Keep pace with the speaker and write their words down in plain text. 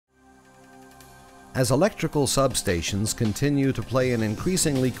As electrical substations continue to play an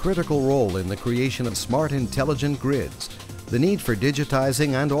increasingly critical role in the creation of smart, intelligent grids, the need for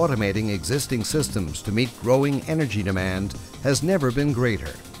digitizing and automating existing systems to meet growing energy demand has never been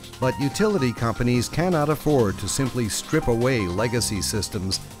greater. But utility companies cannot afford to simply strip away legacy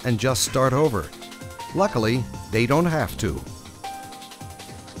systems and just start over. Luckily, they don't have to.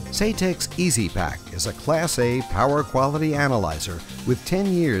 SATEC's ezPAC is a Class A power quality analyzer with 10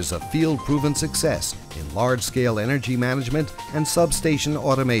 years of field-proven success in large-scale energy management and substation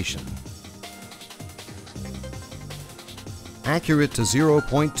automation. Accurate to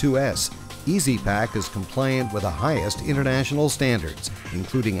 0.2S, ezPAC is compliant with the highest international standards,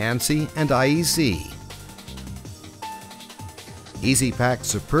 including ANSI and IEC. ezPAC's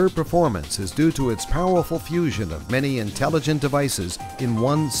superb performance is due to its powerful fusion of many intelligent devices in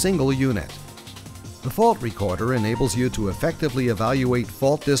one single unit. The fault recorder enables you to effectively evaluate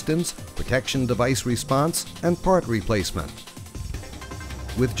fault distance, protection device response, and part replacement.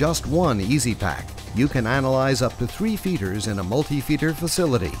 With just one ezPAC, you can analyze up to 3 feeders in a multi-feeder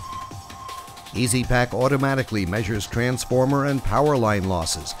facility. ezPAC automatically measures transformer and power line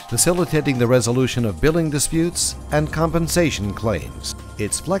losses, facilitating the resolution of billing disputes and compensation claims.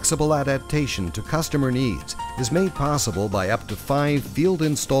 Its flexible adaptation to customer needs is made possible by up to 5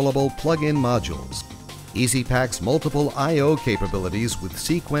 field-installable plug-in modules. ezPAC's multiple I/O capabilities with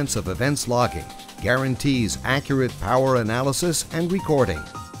sequence of events logging guarantees accurate power analysis and recording.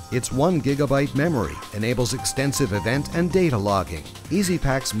 Its 1 GB memory enables extensive event and data logging.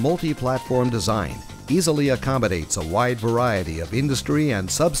 ezPAC's multi-platform design easily accommodates a wide variety of industry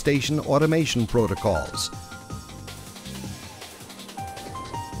and substation automation protocols.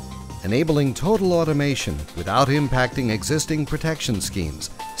 Enabling total automation without impacting existing protection schemes,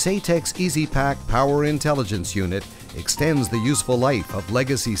 SATEC's ezPAC Power Intelligence Unit extends the useful life of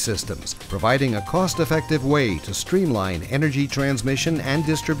legacy systems, providing a cost-effective way to streamline energy transmission and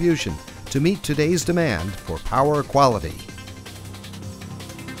distribution to meet today's demand for power quality.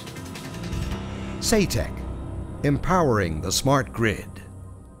 SATEC, empowering the smart grid.